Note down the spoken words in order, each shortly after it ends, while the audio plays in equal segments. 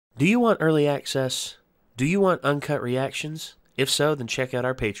Do you want early access? Do you want uncut reactions? If so, then check out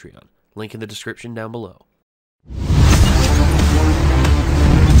our Patreon. Link in the description down below.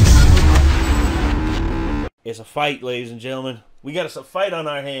 It's a fight, ladies and gentlemen. We got us a fight on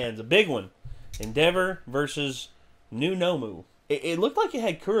our hands. A big one. Endeavor versus New Nomu. It looked like it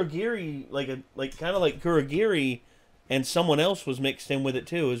had Kurogiri, kind of like Kurogiri, and someone else was mixed in with it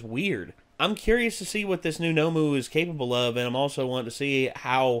too. It was weird. I'm curious to see what this New Nomu is capable of, and I'm also wanting to see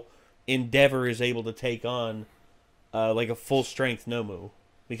how Endeavor is able to take on like a full strength Nomu.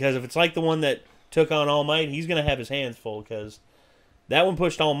 Because if it's like the one that took on All Might, he's going to have his hands full, because that one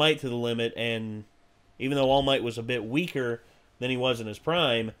pushed All Might to the limit, and even though All Might was a bit weaker than he was in his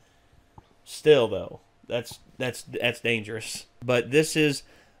prime, still though, that's dangerous. But this is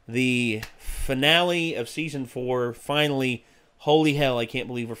the finale of Season 4. Finally, holy hell, I can't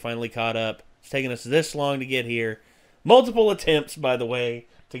believe we're finally caught up. It's taken us this long to get here. Multiple attempts, by the way,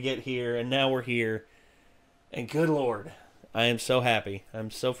 to get here, and now we're here. And good Lord, I am so happy.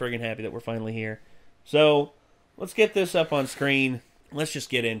 I'm so friggin' happy that we're finally here. So, let's get this up on screen. Let's just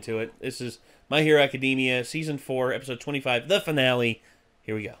get into it. This is My Hero Academia, Season 4, Episode 25, the finale.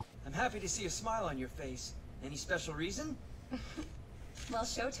 Here we go. I'm happy to see a smile on your face. Any special reason? Well,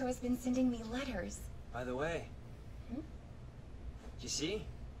 Shoto has been sending me letters. By the way, you see?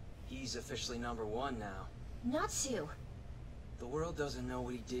 He's officially #1 now. Natsu. The world doesn't know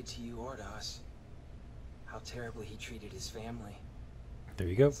what he did to you or to us. How terribly he treated his family. There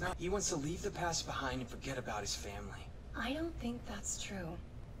you go. He wants to leave the past behind and forget about his family. I don't think that's true.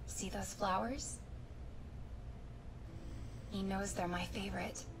 See those flowers? He knows they're my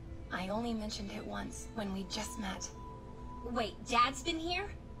favorite. I only mentioned it once, when we just met. Wait, Dad's been here?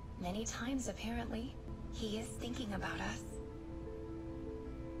 Many times, apparently. He is thinking about us.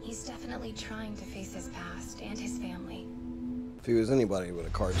 He's definitely trying to face his past and his family. If he was anybody but a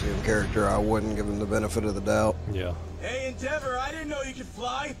cartoon character, I wouldn't give him the benefit of the doubt. Yeah. Hey, Endeavor, I didn't know you could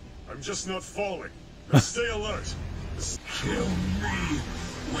fly. I'm just not falling. Now stay alert. Kill me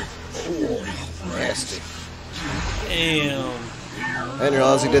with Nasty. Damn. I didn't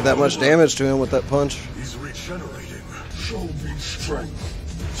realize he did that much damage to him with that punch. He's regenerating. Show me strength.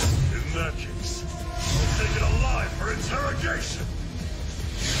 In that case, I'll take it alive for interrogation.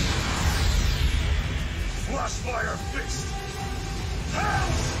 Flash fire fist.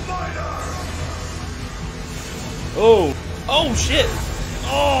 Hell Spider! Oh. Oh, shit.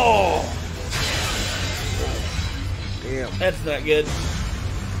 Oh. Damn. That's not good.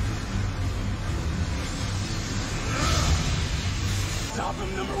 Top him,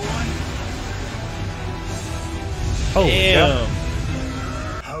 #1. Oh, damn.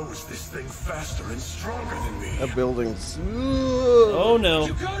 How is this thing faster and stronger than me? That building's... Oh, no.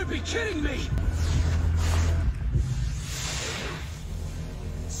 You gotta be kidding me!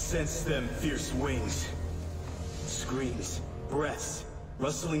 Sense them fierce wings. Screams, breaths,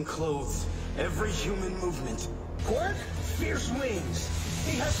 rustling clothes, every human movement. Quirk? Fierce wings.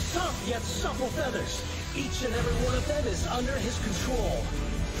 He has tough yet supple feathers. Each and every one of them is under his control.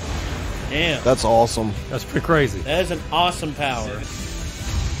 Damn. That's awesome. That's pretty crazy. That is an awesome power.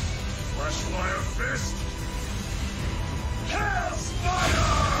 Flash fire fist. Hell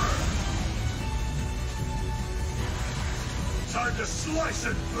Spider! Time to slice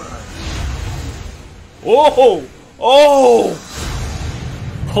and burn. Whoa! Oh!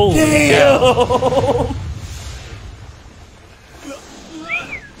 Holy Damn! cow.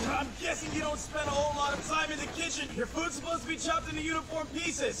 I'm guessing you don't spend a whole lot of time in the kitchen. Your food's supposed to be chopped into uniform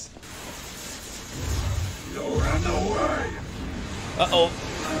pieces. You're on the way. Uh-oh.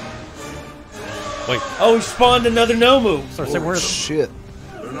 Wait, Oh, he spawned another Nomu. sorry, say where the... Shit.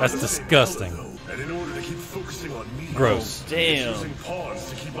 That's disgusting. And in order to keep focusing on me, Gross. Damn. using pawns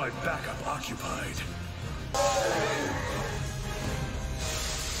to keep my backup occupied.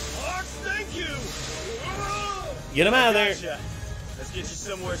 Hart, thank you. Get him out of there. Gotcha. Let's get you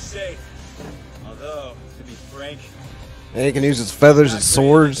somewhere safe. Although, to be frank, And he can use his feathers as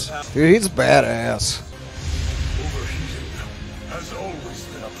swords. Dude, he's badass. overheating has always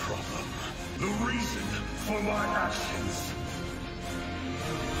been a problem. The reason for my actions.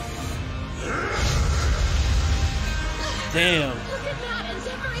 Damn. Look at that!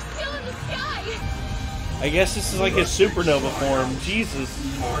 Endeavor is still in the sky! I guess this is like his supernova form. Jesus.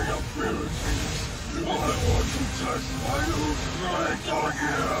 My abilities. I want to test my new strength on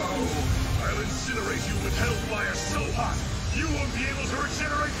you. I'll incinerate you with hellfire so hot, you won't be able to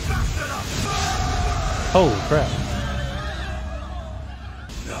regenerate fast enough. Holy crap.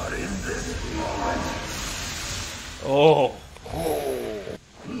 Not in this moment. Oh.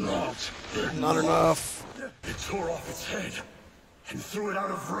 Not in Not enough. It tore off its head. and threw it out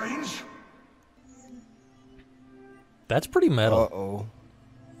of range? That's pretty metal. Uh-oh.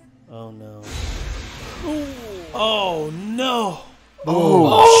 Oh no. Oh no.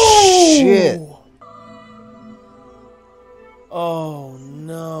 Oh, shit. Oh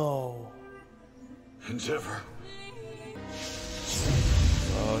no. Endeavor.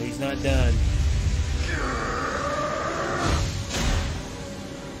 Oh, he's not done.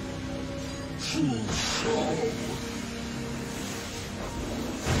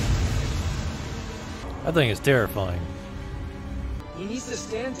 I think it's terrifying. He needs to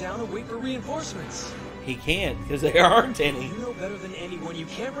stand down and wait for reinforcements. He can't, because there aren't any. You know better than anyone. You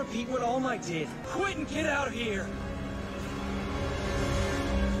can't repeat what All Might did. Quit and get out of here!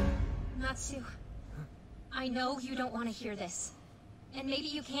 Natsu, I know you don't want to hear this. And maybe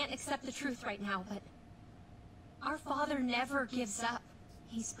you can't accept the truth right now, but... our father never gives up.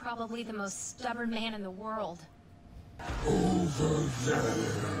 He's probably the most stubborn man in the world. Over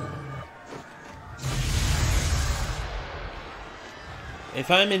there. If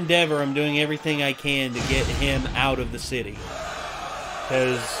I'm Endeavor, I'm doing everything I can to get him out of the city.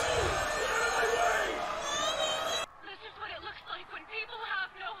 Because... this is what it looks like when people have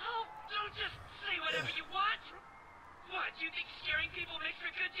no hope. Don't just say whatever you want. What, you think scaring people makes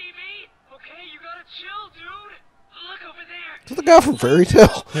for good TV? Okay, you gotta chill, dude. Look over there. Is that the guy from Fairy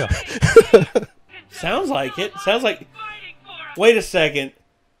Tale? Yeah. Sounds like it. Sounds like... Wait a second.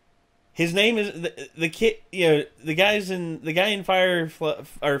 His name is the kid. You know, the guy in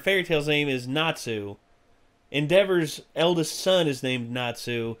Fairy Tale's name is Natsu. Endeavor's eldest son is named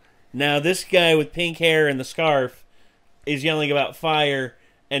Natsu. Now this guy with pink hair and the scarf is yelling about fire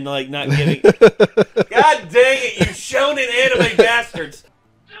and like not giving. God dang it! You shonen anime bastards!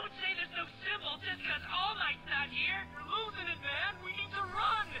 Don't say there's no symbol just because All Might's not here. We're losing it, man. We need to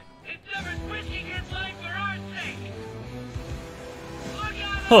run. Endeavor's risking his life for our sake. Look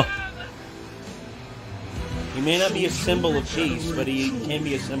out! Huh. He may not be a symbol of peace, but he can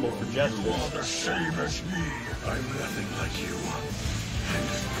be a symbol for You are justice. the same as me. I'm nothing like you. I'm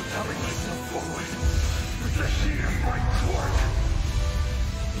just propelling myself forward with the heat of my torque.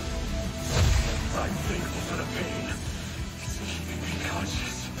 I'm thankful for the pain. It's keeping me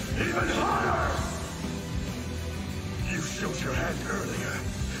conscious. Even harder! You showed your hand earlier.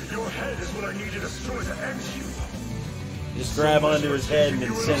 Your head is what I need to destroy to end you. Just grab onto his head and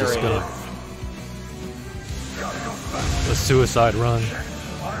incinerate it. Gotta go fast. The suicide run.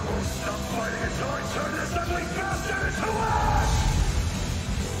 I won't stop fighting until I turn this ugly bastard into ash!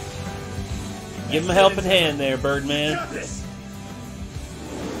 Give him a helping hand there, Birdman. Got this!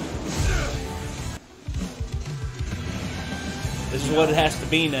 This is what it has to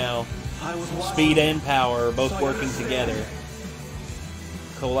be now. Speed and power are both working together.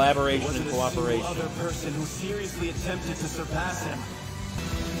 Collaboration and cooperation. Other person who seriously attempted to surpass him.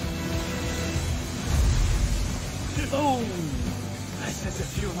 Oh! I sent a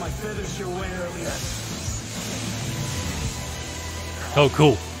few of my feathers your way earlier. Oh,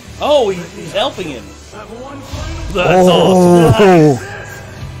 cool. Oh, he's helping him. I've one final That's awesome.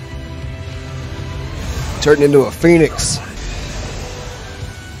 Turned into a phoenix.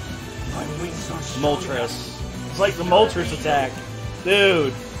 my wings are strong. Moltres. It's like the Moltres attack.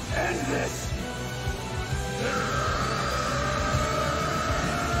 Dude. End this!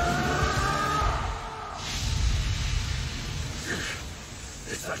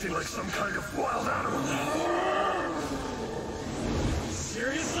 It's acting like some kind of wild animal.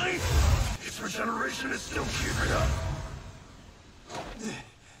 Seriously? Its regeneration is still keeping up.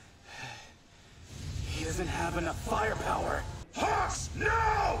 He doesn't have enough firepower. Hawks,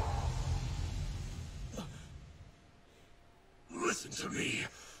 no! Listen to me,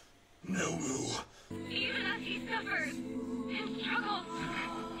 Nomu. Even as he suffers and struggles,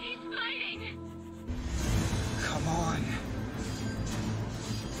 he's fighting. Come on.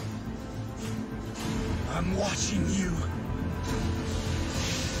 I'm watching you.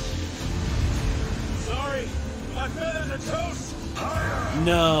 Sorry, my feathers are toast. Higher!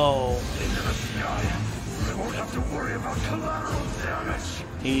 No. Into the sky. I won't have to worry about collateral damage.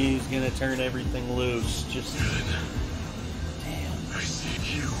 He's gonna turn everything loose. Just... I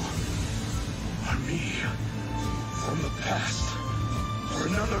see you. Or me. From the past. For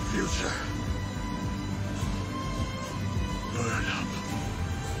another future. Burn up.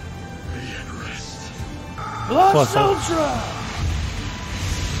 Be at rest. Plus Ultra!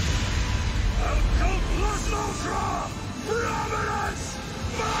 I'll go plus ultra! Prominence!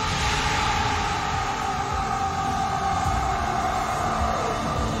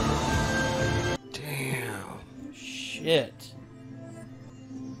 Damn. Shit.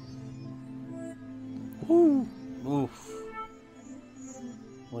 Ooh. Oof.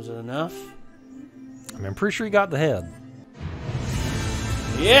 Was it enough? I mean, I'm pretty sure he got the head.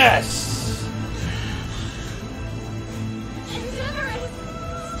 Yes! Endeavor is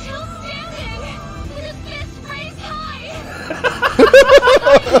still standing with his fist raised high.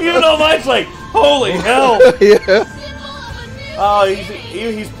 Even though mine's like, holy hell! Yeah. Oh,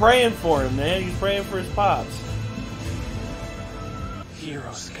 he's praying for him, man. He's praying for his pops.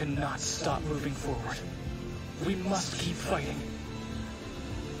 Heroes cannot stop moving forward. We must keep fighting.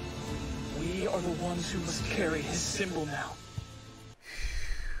 We are the ones who must carry his symbol now.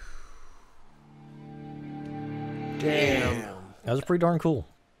 Damn. That was pretty darn cool.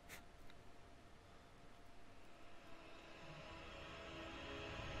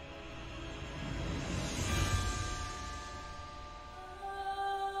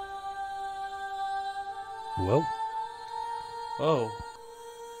 Whoa. Whoa.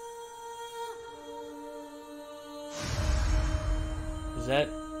 Is that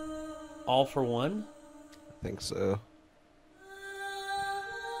all for one? I think so.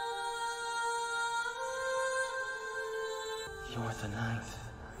 You're the ninth.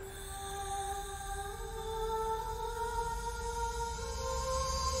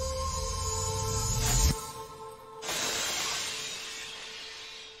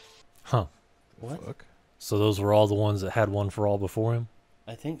 Huh. What? Fuck. So those were all the ones that had one for all before him?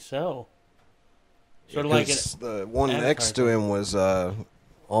 I think so. Sort of like The one Avatar next to thing. him was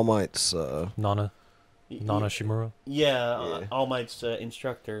All Might's. Nana Shimura? Yeah, All Might's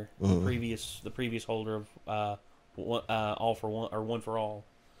instructor, Mhm. the previous holder of All for One or One for All.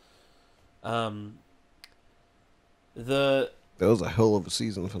 That was a hell of a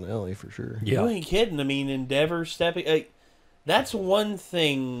season finale for sure. Yeah. You ain't kidding. I mean, Endeavor stepping. That's one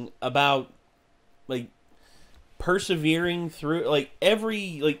thing about persevering through.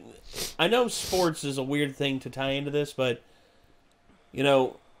 I know sports is a weird thing to tie into this, but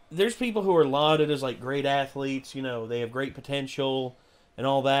there's people who are lauded as great athletes. They have great potential and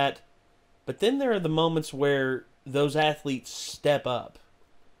all that, but then there are the moments where those athletes step up,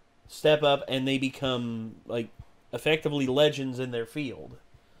 and they become effectively legends in their field.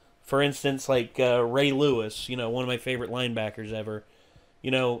 For instance, Ray Lewis, one of my favorite linebackers ever.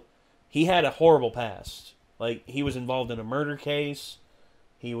 He had a horrible past. He was involved in a murder case.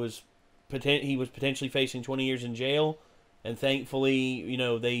 He was potentially facing 20 years in jail, and thankfully,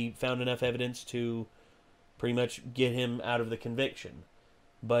 they found enough evidence to pretty much get him out of the conviction.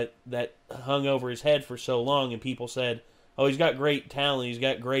 But that hung over his head for so long, and people said, "Oh, he's got great talent, he's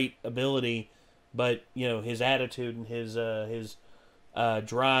got great ability, but his attitude and his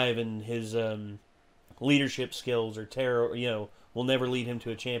drive and his leadership skills are terrible. Will never lead him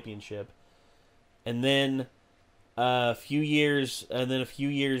to a championship." And then a few years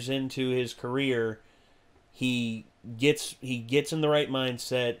into his career, he gets in the right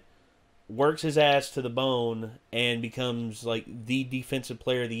mindset, works his ass to the bone, and becomes the defensive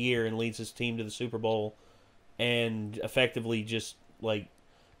player of the year and leads his team to the Super Bowl, and effectively just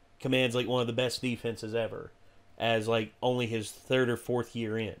commands one of the best defenses ever, as only his third or fourth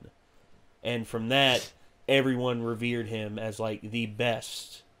year in. And from that, everyone revered him as the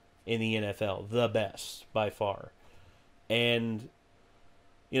best in the NFL, the best by far. And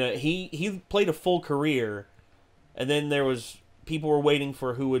he played a full career, and then there was people were waiting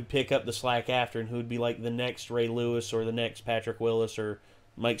for who would pick up the slack after, and who would be the next Ray Lewis or the next Patrick Willis or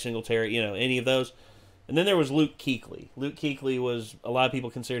Mike Singletary, any of those. And then there was Luke Kuechly. Luke Kuechly was, a lot of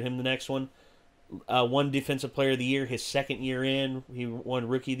people considered him the next one. Won Defensive Player of the Year his second year in. He won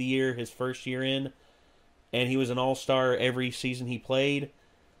Rookie of the Year his first year in. And he was an all-star every season he played.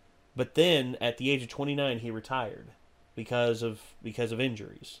 But then, at the age of 29, he retired because of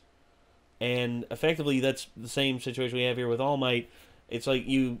injuries. And effectively, that's the same situation we have here with All Might. It's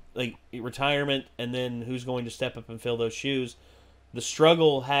retirement, and then who's going to step up and fill those shoes? The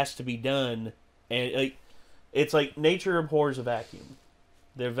struggle has to be done, and it's nature abhors a vacuum.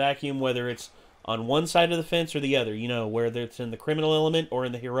 Their vacuum, whether it's on one side of the fence or the other, whether it's in the criminal element or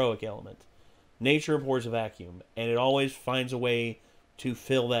in the heroic element. Nature abhors a vacuum, and it always finds a way to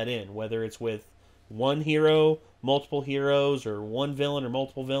fill that in, whether it's with one hero, multiple heroes, or one villain or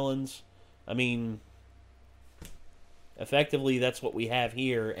multiple villains. I mean, effectively, that's what we have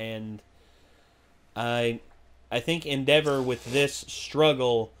here, and I think Endeavor, with this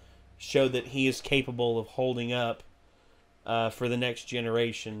struggle, showed that he is capable of holding up for the next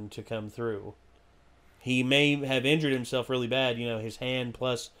generation to come through. He may have injured himself really bad, his hand,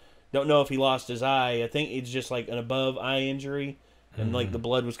 plus, don't know if he lost his eye. I think it's just an above eye injury, and the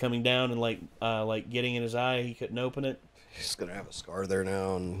blood was coming down and getting in his eye. He couldn't open it. He's gonna have a scar there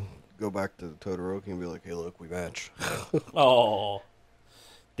now and go back to Todoroki and be like, "Hey, look, we match." Oh,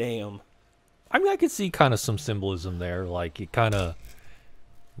 Damn. I mean, I could see kind of some symbolism there. Like, it kind of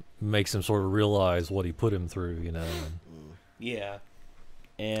makes him sort of realize what he put him through, you know. Yeah.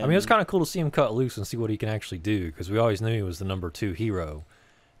 And I mean, it's kind of cool to see him cut loose and see what he can actually do, because we always knew he was the number 2 hero.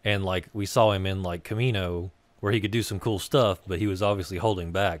 And, like, we saw him in, like, Camino, where he could do some cool stuff, but he was obviously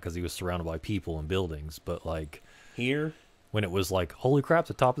holding back because he was surrounded by people and buildings. But, like, here, when it was like, holy crap,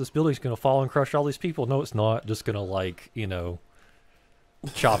 the top of this building's going to fall and crush all these people. No, it's not. Just going to, like, you know,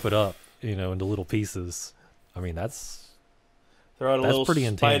 chop it up, you know, into little pieces. I mean, that's throw out a little pretty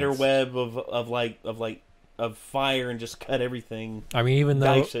spider intense. web of fire and just cut everything. I mean,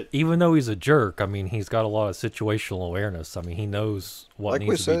 dice it. even though he's a jerk, I mean, he's got a lot of situational awareness. I mean, he knows what Like we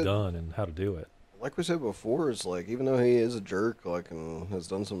needs to be said- done and how to do it. Like we said before, it's like, even though he is a jerk, like, and has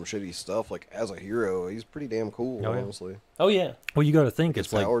done some shitty stuff, like, as a hero, he's pretty damn cool, Oh, yeah. honestly. Oh yeah. Well, you got to think His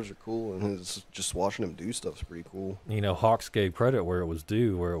it's like, powers are cool, and his just watching him do stuff's pretty cool. you know, Hawks gave credit where it was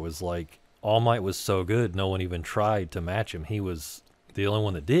due, where it was like, All Might was so good, no one even tried to match him. He was the only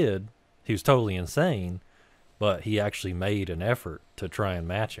one that did. He was totally insane, but he actually made an effort to try and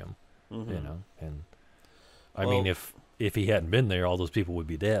match him, you know. And I mean, if he hadn't been there, all those people would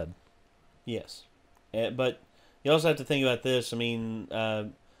be dead. Yes. But you also have to think about this. I mean,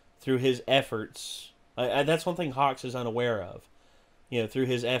 through his efforts, that's one thing Hawks is unaware of. You know, through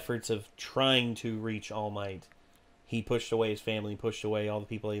his efforts of trying to reach All Might, he pushed away his family, pushed away all the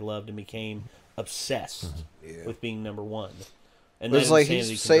people he loved, and became obsessed Yeah. with being number 1. And But it's that like, insanity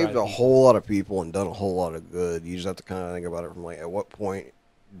he's can saved drive a people. whole lot of people and done a whole lot of good. You just have to kind of think about it from, like, at what point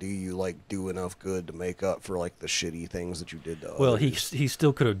do you, like, do enough good to make up for, like, the shitty things that you did to Well, others? he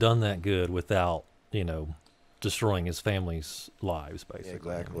still could have done that good without, you know, destroying his family's lives, Yeah, basically.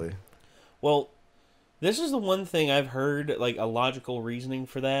 exactly. Well, this is the one thing I've heard, like, a logical reasoning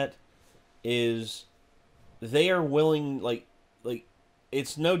for that is they are willing, like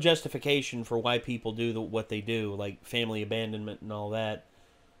it's no justification for why people do what they do, like family abandonment and all that.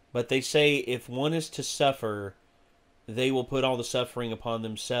 But they say if one is to suffer, they will put all the suffering upon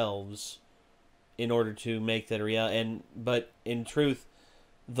themselves in order to make that a reality. But in truth,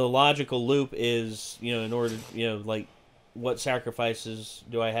 the logical loop is, you know, in order, you know, like, what sacrifices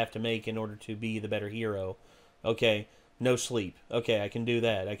do I have to make in order to be the better hero? Okay, no sleep. Okay, I can do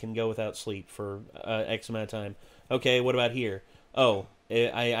that. I can go without sleep for X amount of time. Okay, what about here? Oh,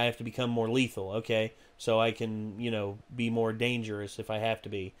 I have to become more lethal. Okay, so I can, you know, be more dangerous if I have to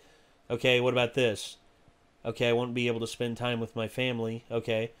be. Okay, what about this? Okay, I won't be able to spend time with my family.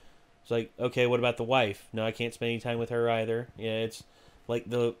 Okay, it's like, okay, what about the wife? No, I can't spend any time with her either. Yeah, it's like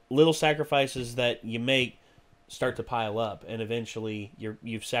the little sacrifices that you make start to pile up, and eventually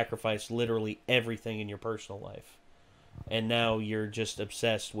you've sacrificed literally everything in your personal life, and now you're just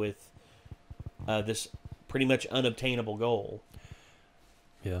obsessed with this pretty much unobtainable goal.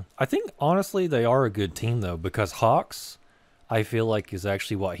 Yeah. I think, honestly, they are a good team, though, because Hawks, I feel like, is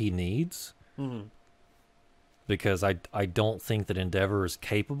actually what he needs. Mm-hmm. Because I don't think that Endeavor is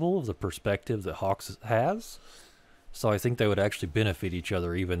capable of the perspective that Hawks has. So I think they would actually benefit each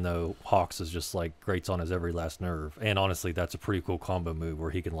other, even though Hawks is just, like, grates on his every last nerve. And honestly, that's a pretty cool combo move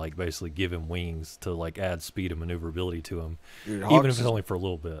where he can, like, basically give him wings to, like, add speed and maneuverability to him. Dude, even Hawks if it's is- only for a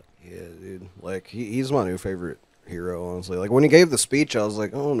little bit. Yeah, dude. Like, he's my new favorite hero, honestly. Like, when he gave the speech, I was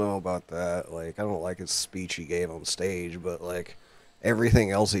like, I don't know about that. Like, I don't like his speech he gave on stage, but, like, everything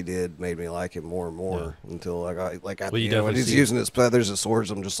else he did made me like him more and more until I got, like, at Well, the you end, when definitely he's see using his feathers and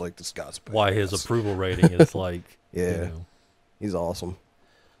swords, I'm just like, this guy's badass. Why his approval rating is, like, Yeah. you know. He's awesome.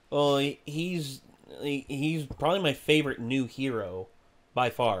 Well, he's probably my favorite new hero by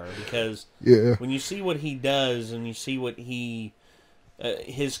far, because Yeah. when you see what he does and you see what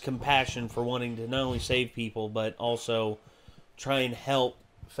his compassion for wanting to not only save people but also try and help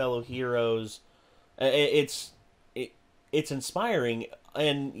fellow heroes, it's inspiring.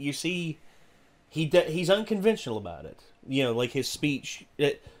 And you see he's unconventional about it. You know, like his speech.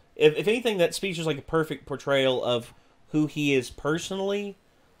 If anything, that speech is like a perfect portrayal of who he is personally,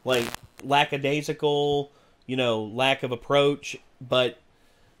 like lackadaisical, you know, lack of approach. But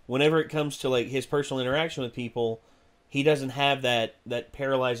whenever it comes to like his personal interaction with people, he doesn't have that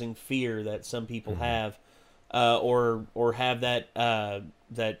paralyzing fear that some people have, or have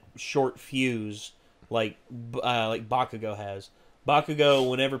that short fuse like Bakugo has. Bakugo,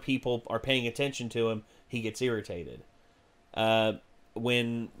 whenever people are paying attention to him, he gets irritated.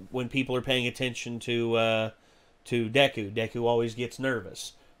 When people are paying attention to Deku always gets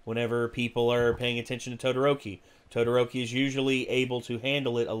nervous. Whenever people are paying attention to Todoroki is usually able to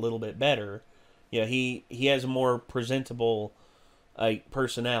handle it a little bit better. Yeah, he has a more presentable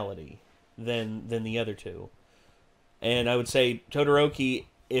personality than the other two. And I would say Todoroki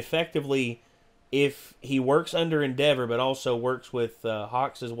effectively, if he works under Endeavor but also works with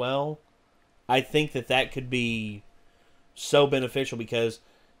Hawks as well, I think that could be so beneficial because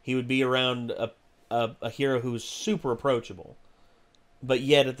he would be around a hero who's super approachable, but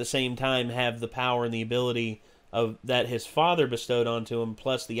yet at the same time have the power and the ability of that his father bestowed onto him,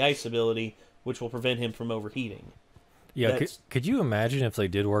 plus the ice ability, which will prevent him from overheating. Yeah, could you imagine if they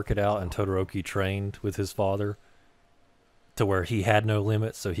did work it out and Todoroki trained with his father to where he had no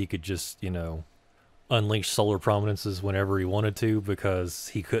limits, so he could just, unleash solar prominences whenever he wanted to because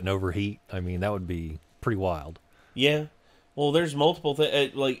he couldn't overheat? I mean, that would be pretty wild. Yeah. Well, there's multiple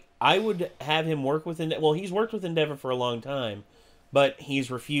things. Like, I would have him work with Endeavor. Well, he's worked with Endeavor for a long time, but he's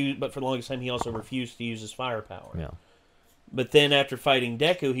refused. But for the longest time, he also refused to use his firepower. Yeah. But then after fighting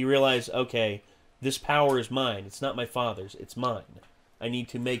Deku, he realized, okay, this power is mine. It's not my father's. It's mine. I need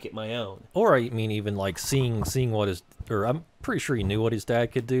to make it my own. Or, I mean, even like seeing what his... Or I'm pretty sure he knew what his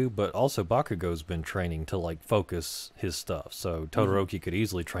dad could do, but also Bakugo's been training to, like, focus his stuff. So Todoroki could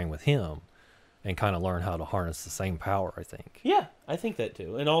easily train with him and kind of learn how to harness the same power, I think. Yeah, I think that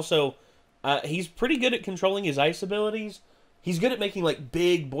too. And also, he's pretty good at controlling his ice abilities. He's good at making, like,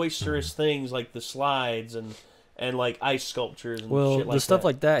 big, boisterous things like the slides and like ice sculptures and shit like that. Well, the stuff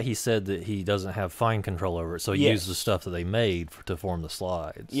like that, he said that he doesn't have fine control over it, so he used the stuff that they made to form the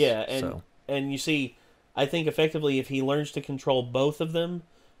slides. Yeah, and you see, I think effectively if he learns to control both of them,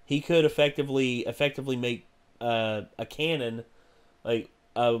 he could effectively make a cannon like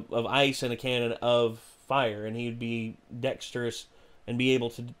of ice and a cannon of fire, and he'd be dexterous and be able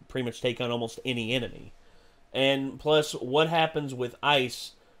to pretty much take on almost any enemy. And plus, what happens with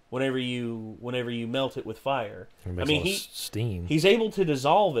ice whenever you melt it with fire? I mean, steam. He's able to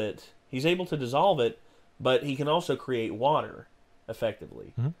dissolve it. But he can also create water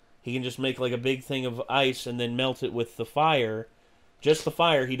effectively. Mm-hmm. He can just make like a big thing of ice and then melt it with the fire. Just the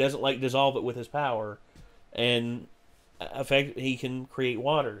fire. He doesn't like dissolve it with his power, and he can create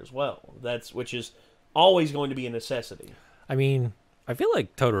water as well. Which is always going to be a necessity. I mean, I feel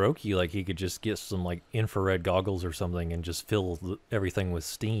like Todoroki, like, he could just get some, like, infrared goggles or something and just fill everything with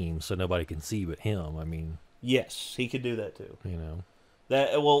steam so nobody can see but him. I mean... Yes, he could do that, too.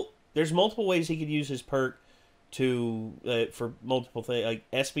 There's multiple ways he could use his perk for multiple things. Like,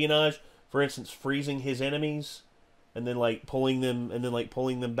 espionage, for instance, freezing his enemies and then, like, pulling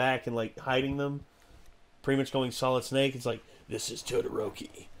them back and, like, hiding them. Pretty much going Solid Snake. It's like, this is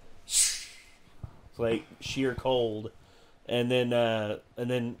Todoroki. It's like sheer cold. And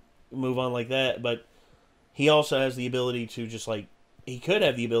then move on like that. But he also has the ability to just, like, he could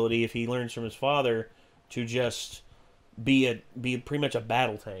have the ability, if he learns from his father, to just be pretty much a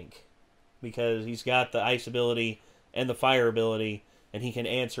battle tank, because he's got the ice ability and the fire ability, and he can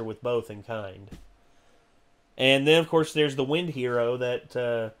answer with both in kind. And then, of course, there's the wind hero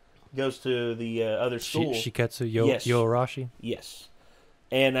that goes to the other school. Shiketsu Yoarashi? Yes.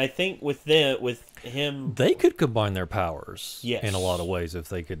 And I think with him... They could combine their powers in a lot of ways if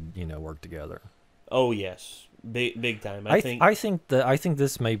they could, work together. Oh, yes. Big time. I think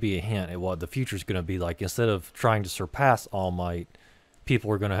this may be a hint at what the future's going to be like. Instead of trying to surpass All Might, people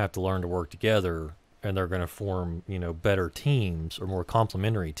are going to have to learn to work together, and they're going to form, better teams or more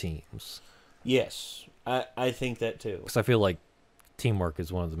complementary teams. Yes. I think that too. Because I feel like teamwork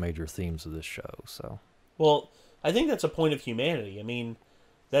is one of the major themes of this show. So, well, I think that's a point of humanity. I mean,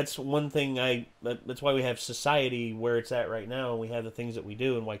 that's one thing that's why we have society where it's at right now, and we have the things that we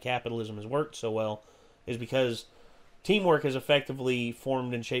do, and why capitalism has worked so well, is because teamwork has effectively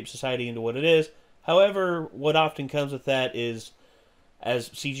formed and shaped society into what it is. However, what often comes with that is, as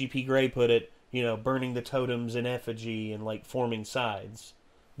CGP Grey put it, burning the totems in effigy and, like, forming sides.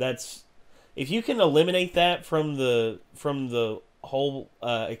 If you can eliminate that from the whole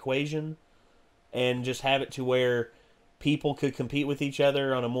equation, and just have it to where people could compete with each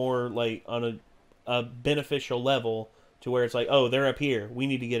other on a more, like, on a beneficial level, to where it's like, oh, they're up here, we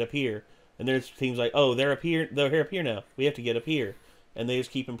need to get up here. And there's teams like, oh, they're up here now, we have to get up here. And they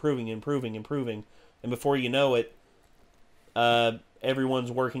just keep improving. And before you know it,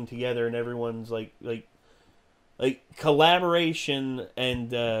 everyone's working together, and everyone's like collaboration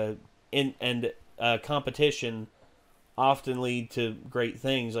and competition often lead to great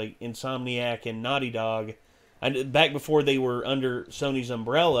things, like Insomniac and Naughty Dog. And back before they were under Sony's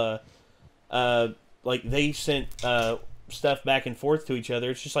umbrella, like, they sent stuff back and forth to each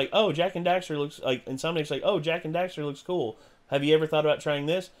other. It's just like, oh, Jak and Daxter looks like... Insomniac's like, oh, Jak and Daxter looks cool. Have you ever thought about trying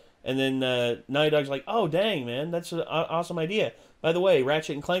this? And then Naughty Dog's like, oh, dang, man, that's an awesome idea. By the way,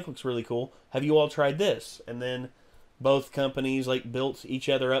 Ratchet and Clank looks really cool. Have you all tried this? And then both companies, like, built each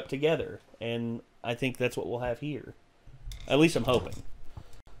other up together. And I think that's what we'll have here. At least I'm hoping.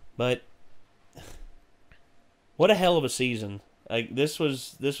 But what a hell of a season! Like this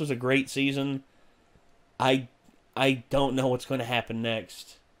was a great season. I don't know what's going to happen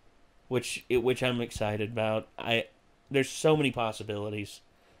next, which I'm excited about. There's so many possibilities.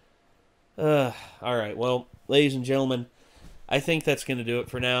 All right, well, ladies and gentlemen, I think that's going to do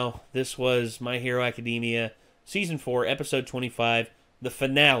it for now. This was My Hero Academia Season 4, Episode 25, the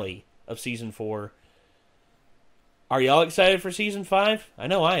finale of Season 4. Are y'all excited for Season 5? I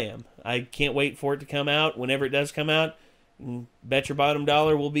know I am. I can't wait for it to come out. Whenever it does come out, bet your bottom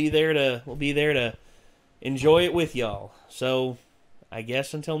dollar we'll be there to enjoy it with y'all. So, I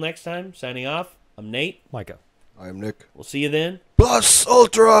guess until next time, signing off, I'm Nate. Micah. I'm Nick. We'll see you then. Plus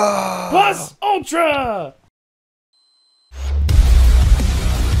Ultra! Plus Ultra!